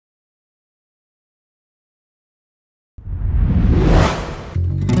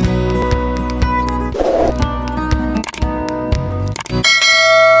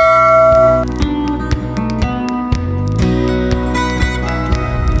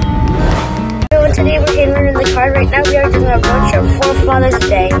me and Caitlin are in the car right now. We are doing a road trip for Father's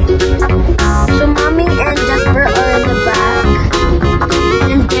Day. So Mommy and Jasper are in the back,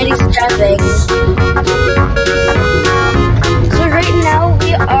 and Daddy's driving. So right now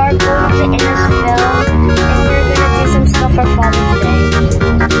we are going to Innisfil, and we're gonna do some stuff for Father's Day.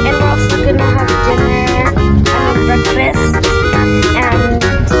 And we're also gonna have dinner, breakfast, and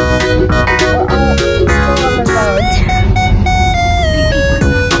we're all still on the road.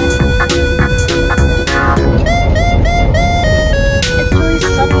 It's really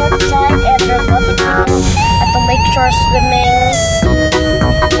sunny outside, and there's lots of people at the lakeshore swimming,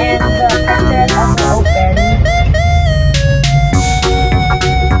 and the park there is also open.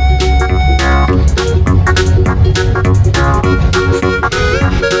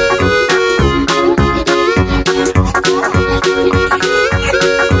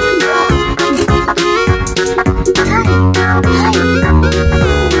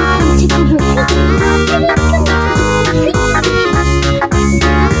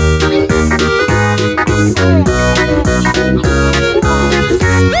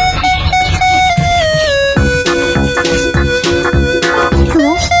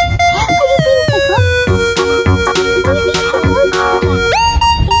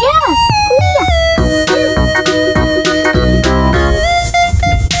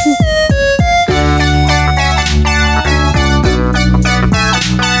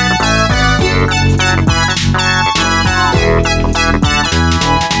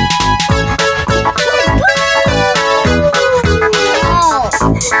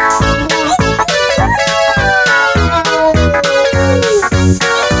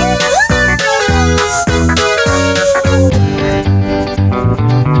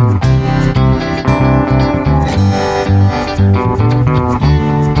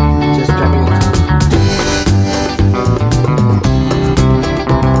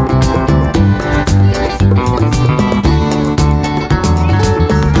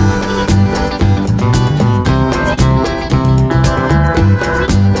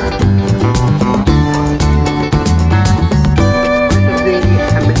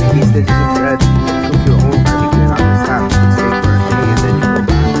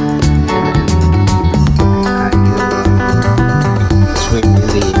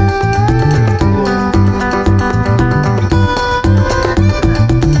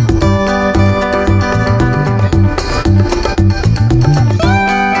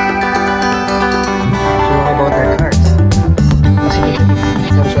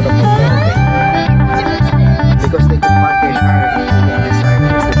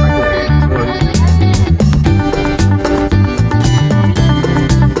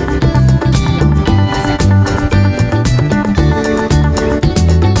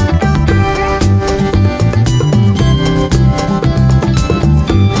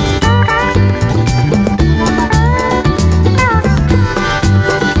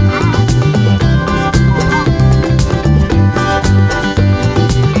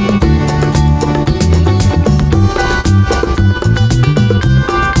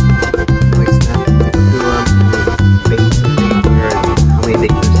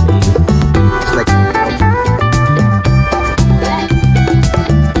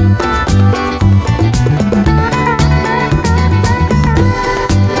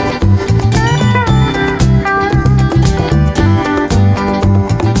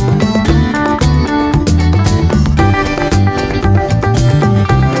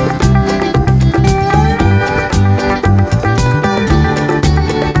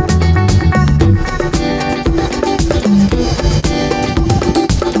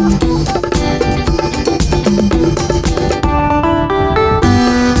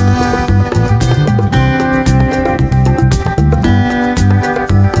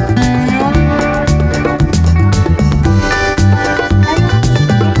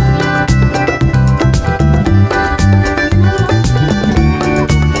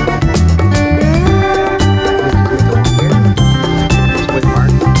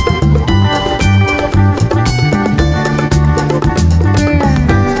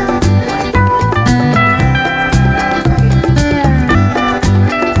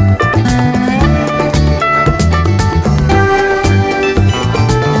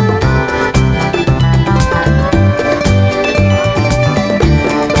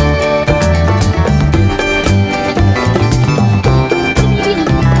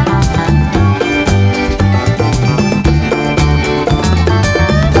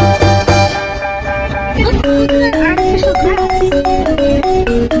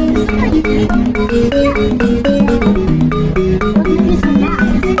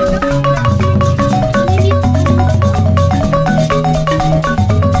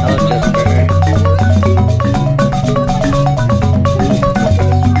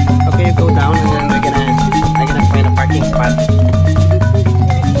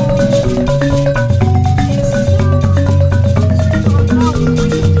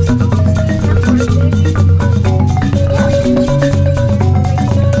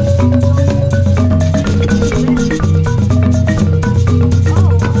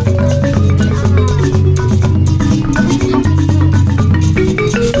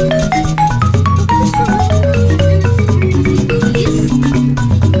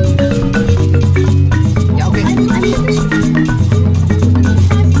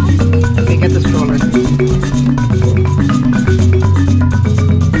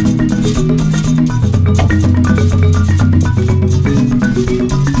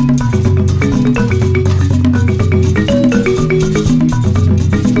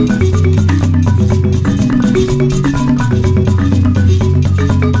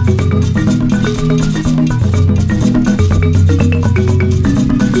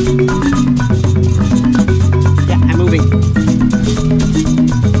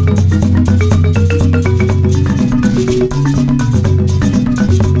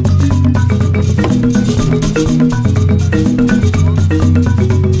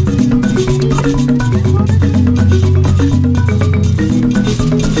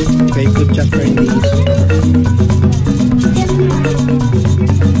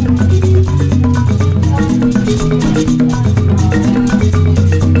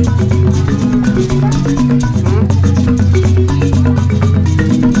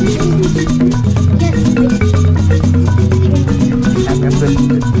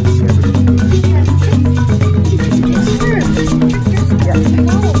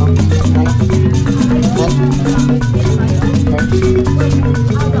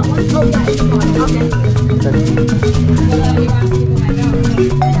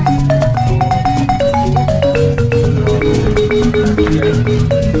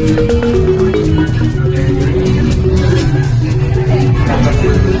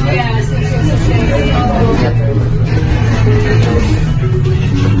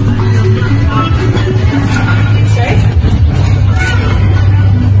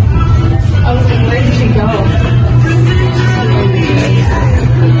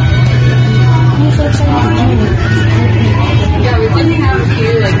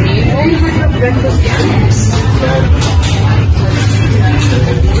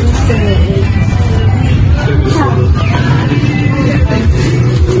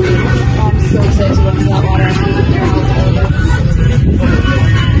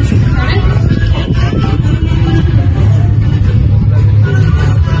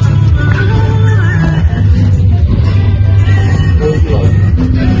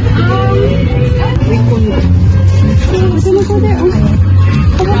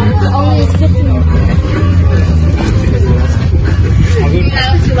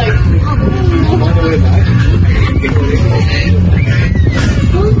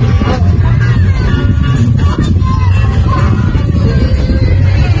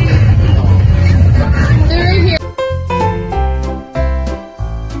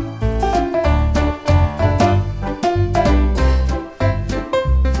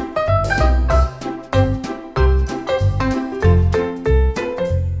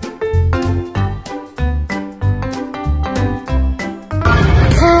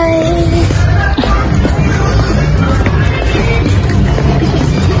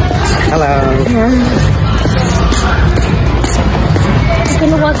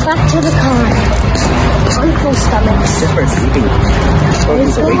 Back to the car. On full stomach. Just for sleeping. It's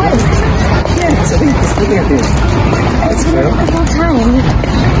good. Yeah, so we're sleeping at this. It's been a wonderful time.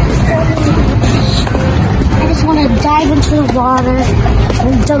 I just want to dive into the water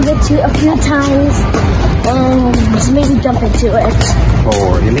and dunk it a few times and just maybe jump into it.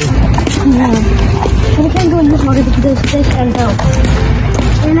 Oh, really? Yeah. And I can't go in this water because there's fish and go.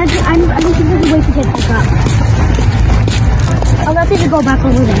 And I think there's a way to get back up. I'll have to go back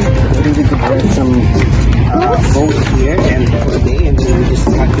over there. Maybe we could rent some boat here and for the day, and then we just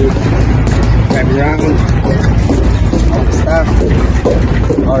have to drive around all the stuff.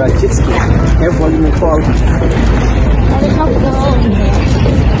 Or a jet ski. Careful, you may fall.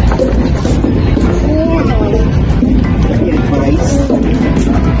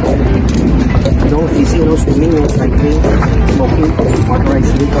 No, if you see no swimming, it's like me smoking,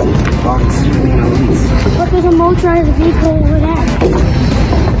 motorized vehicle, dogs swimming on these. Look, there's a motorized vehicle over there.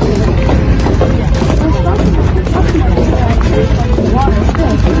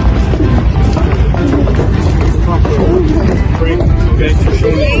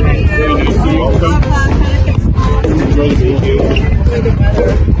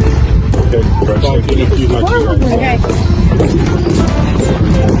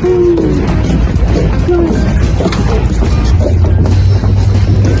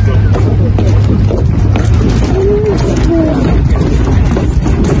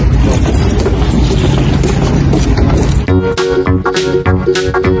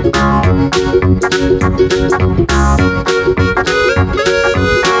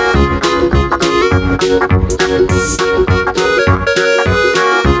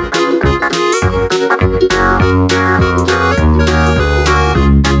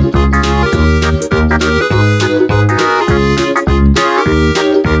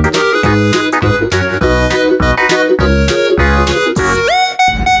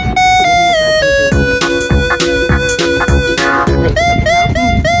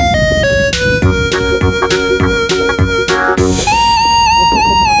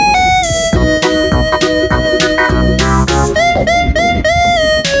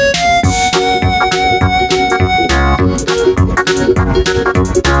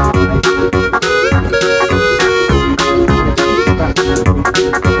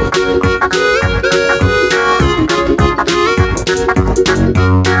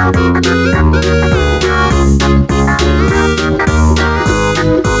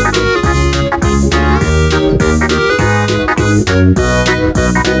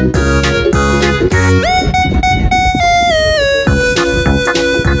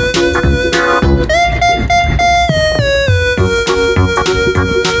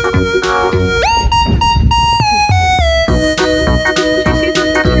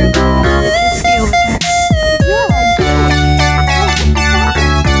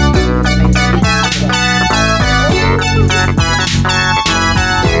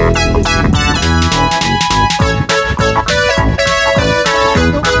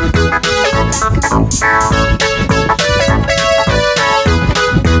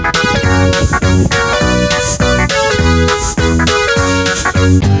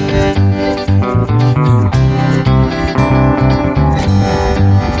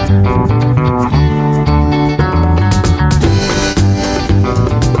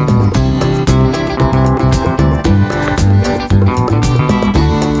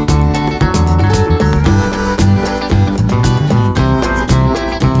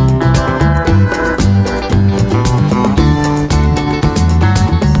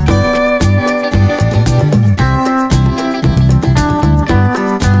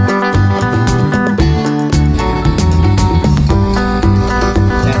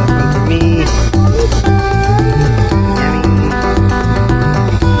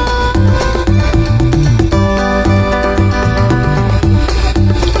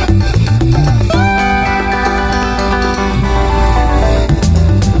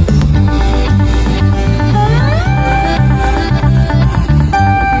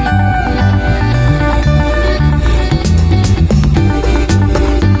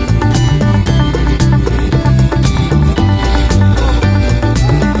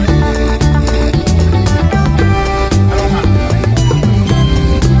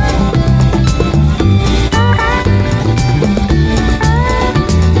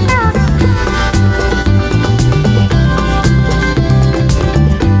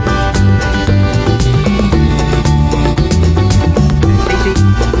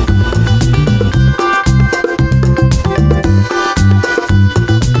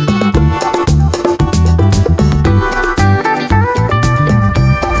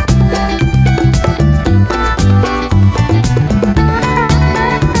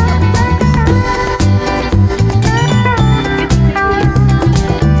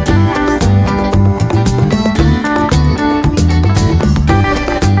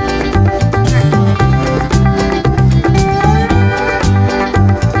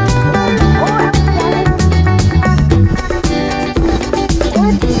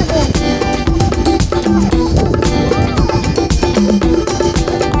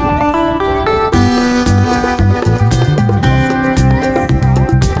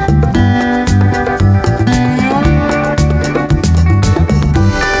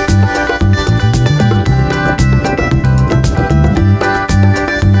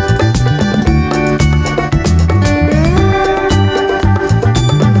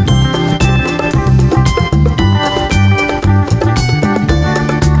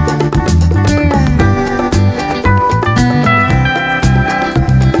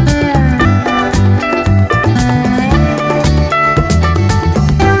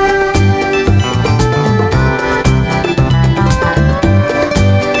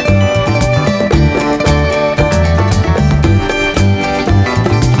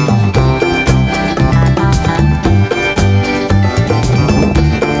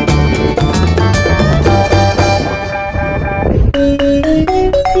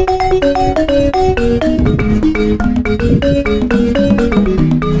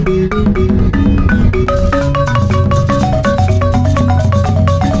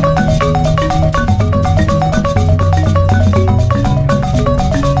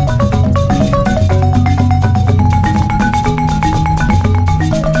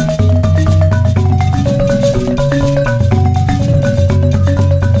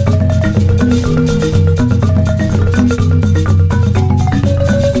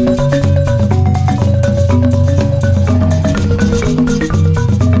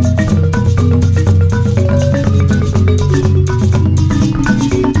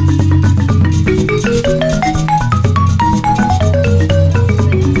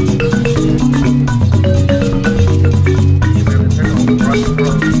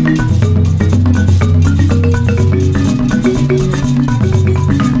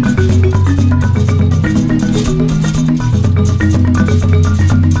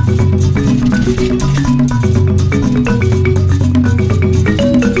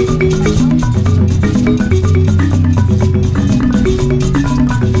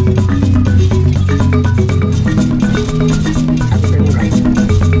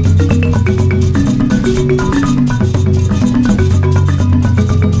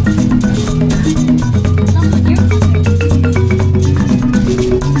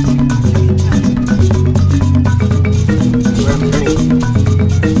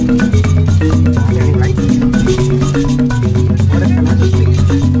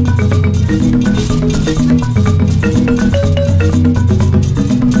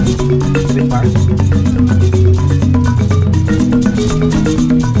 the park.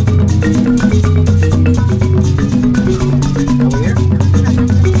 Over here?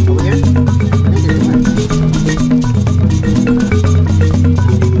 Over here?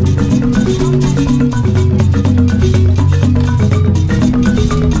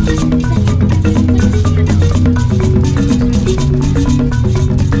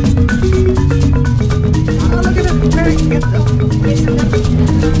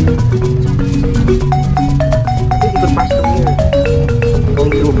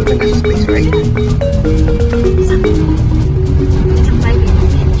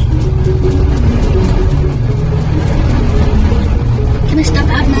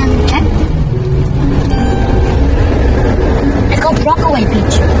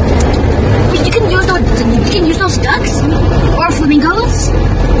 You can use those ducks or flamingos. Oh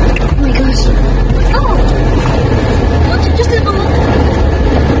my gosh! Oh, just a little.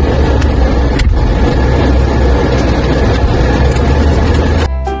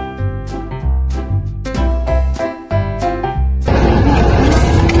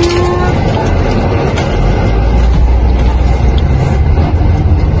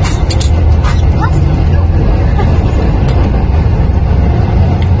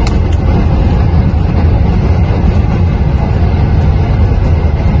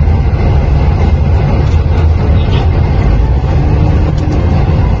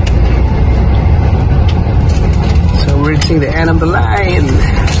 The end of the line,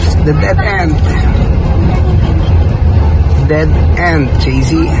 the dead end,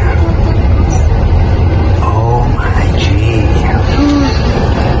 Jay-Z. Oh my gee.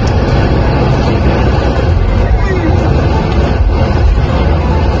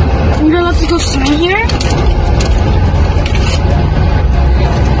 You're allowed to go swimming here?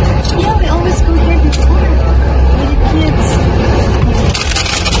 Yeah, we always go here before with the kids.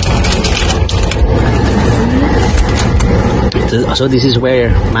 So this is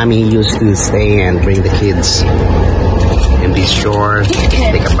where Mommy used to stay and bring the kids in this shore,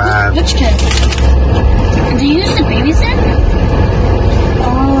 take a bath. Which kids? Do you use the babysit?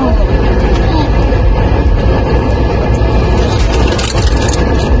 Oh.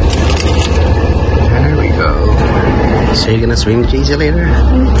 There we go. So you're gonna swim with Jay-Z later?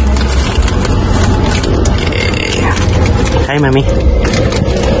 Okay. Hi, Mommy.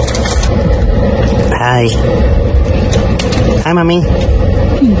 Hi. Hi, Mommy.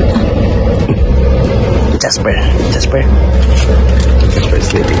 Jasper is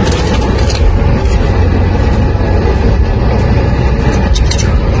sleeping.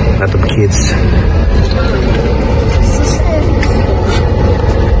 Lot of kids.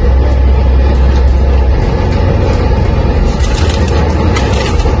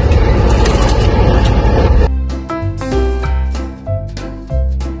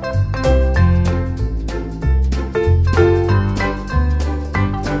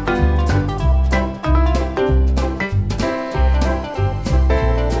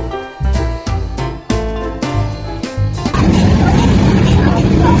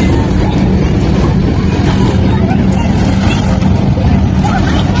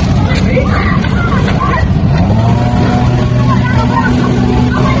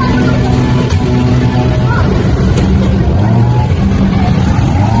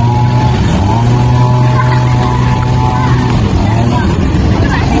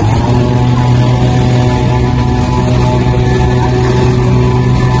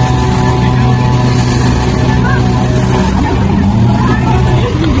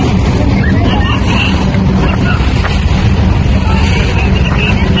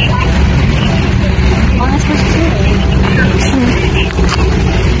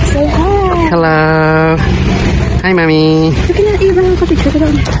 Hello. Hi, Mommy.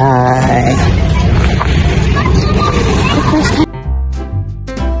 Hi.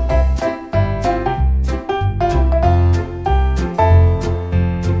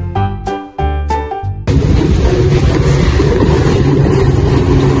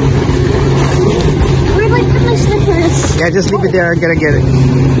 Where do I put my slippers? Yeah, just leave it there. I'm gonna get it.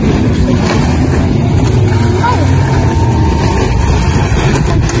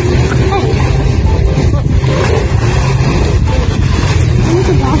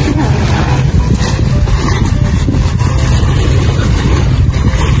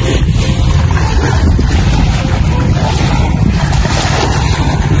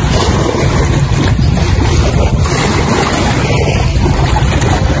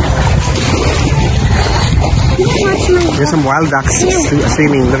 There's some wild ducks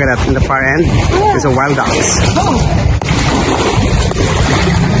swimming. Look at that in the far end. There's a wild ducks.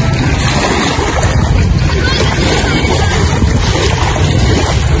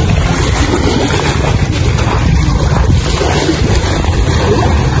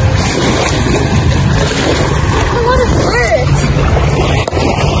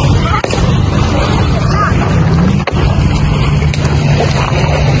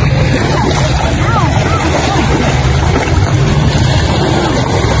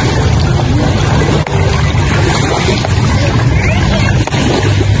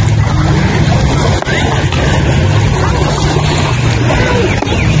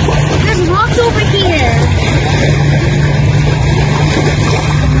 There's rocks over here.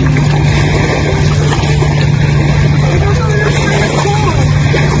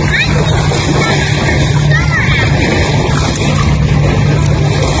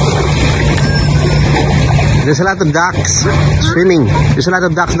 There's a lot of ducks swimming. There's a lot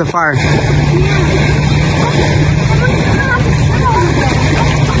of ducks in the far. I'm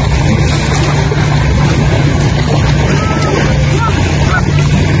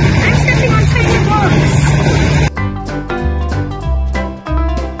stepping on tiny rocks.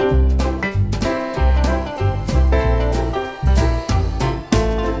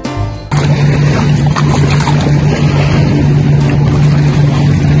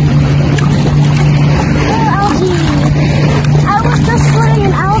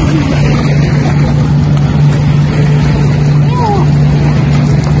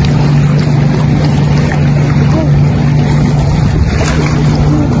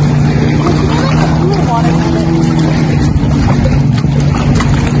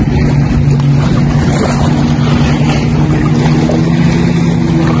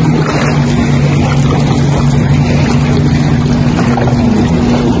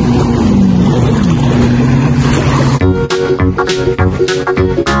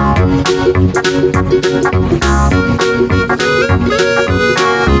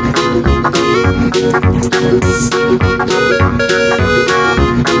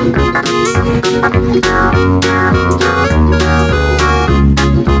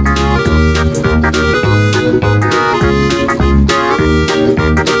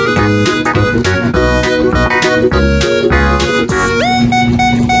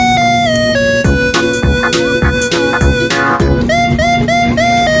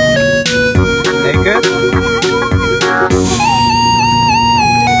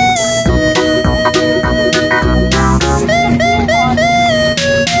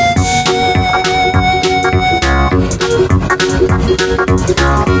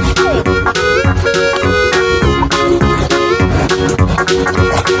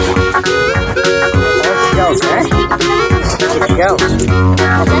 Go.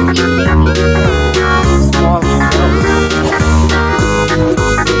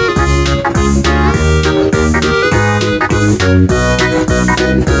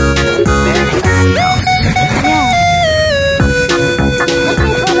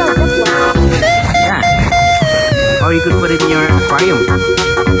 Or you could put it in your aquarium. You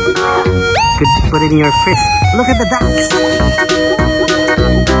could put it in your fish. Look at the ducks.